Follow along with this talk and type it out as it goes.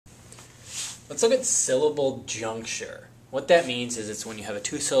Let's look at syllable juncture. What that means is it's when you have a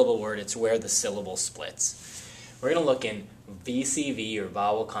two-syllable word, it's where the syllable splits. We're going to look in VCV, or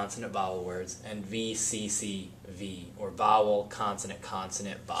vowel, consonant, vowel words, and VCCV, or vowel, consonant,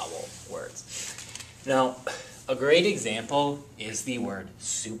 consonant, vowel words. Now, a great example is the word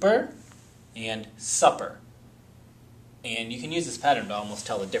super and supper. And you can use this pattern to almost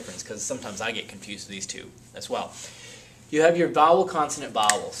tell the difference, because sometimes I get confused with these two as well. You have your vowel, consonant,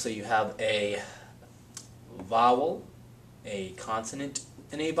 vowel. So you have a vowel, a consonant,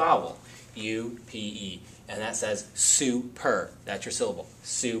 and a vowel. U-P-E. And that says super. That's your syllable.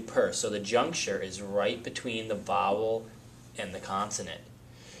 Super. So the juncture is right between the vowel and the consonant.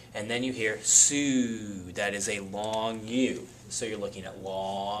 And then you hear su. That is a long U. So you're looking at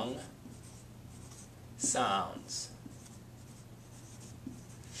long sounds.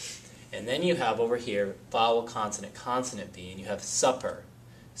 And then you have over here vowel, consonant, consonant V, and you have supper,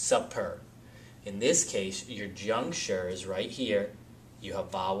 supper. In this case, your juncture is right here. You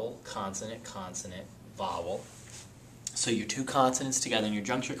have vowel, consonant, consonant, vowel. So your two consonants together, and your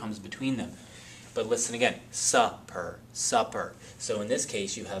juncture comes between them. But listen again, supper, supper. So in this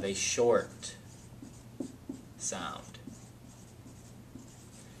case, you have a short sound.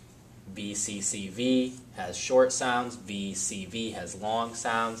 VCCV has short sounds, VCV has long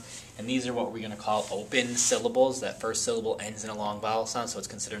sounds, and these are what we're going to call open syllables. That first syllable ends in a long vowel sound, so it's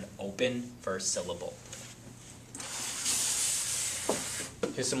considered an open first syllable.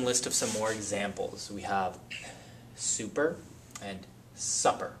 Here's some list of some more examples. We have super and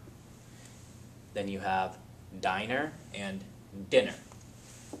supper. Then you have diner and dinner.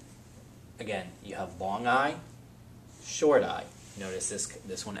 Again, you have long I, short I. Notice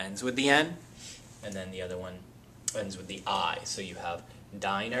this one ends with the N, and then the other one ends with the I. So you have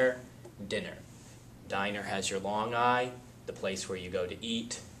diner, dinner. Diner has your long I, the place where you go to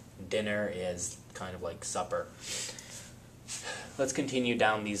eat. Dinner is kind of like supper. Let's continue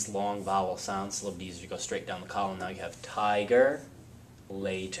down these long vowel sounds. It's a little bit easier to go straight down the column. Now you have tiger,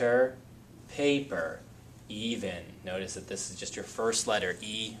 later, paper, even. Notice that this is just your first letter.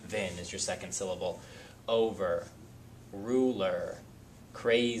 Even is your second syllable. Over, ruler,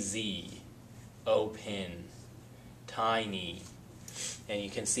 crazy, open, tiny. And you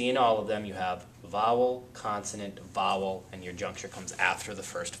can see in all of them you have vowel, consonant, vowel, and your juncture comes after the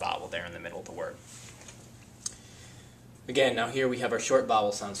first vowel there in the middle of the word. Again, now here we have our short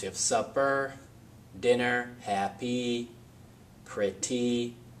vowel sounds. So you have supper, dinner, happy,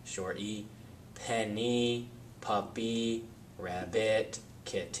 pretty, short E, penny, puppy, rabbit,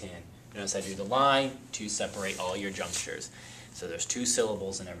 kitten. Notice I do the line to separate all your junctures. So there's two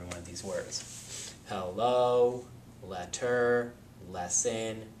syllables in every one of these words. Hello, letter,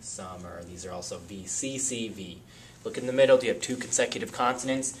 lesson, summer. These are also VCCV. Look in the middle. Do you have two consecutive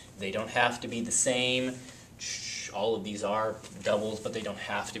consonants? They don't have to be the same. All of these are doubles, but they don't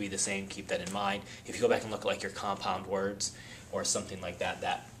have to be the same. Keep that in mind. If you go back and look at like your compound words or something like that,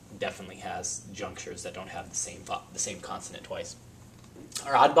 that definitely has junctures that don't have the same consonant twice.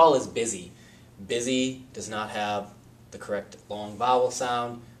 Our oddball is busy. Busy does not have the correct long vowel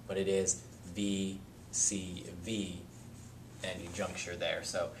sound, but it is VCV, and your juncture there.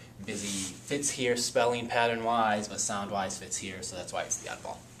 So busy fits here spelling pattern-wise, but sound-wise fits here, so that's why it's the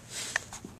oddball.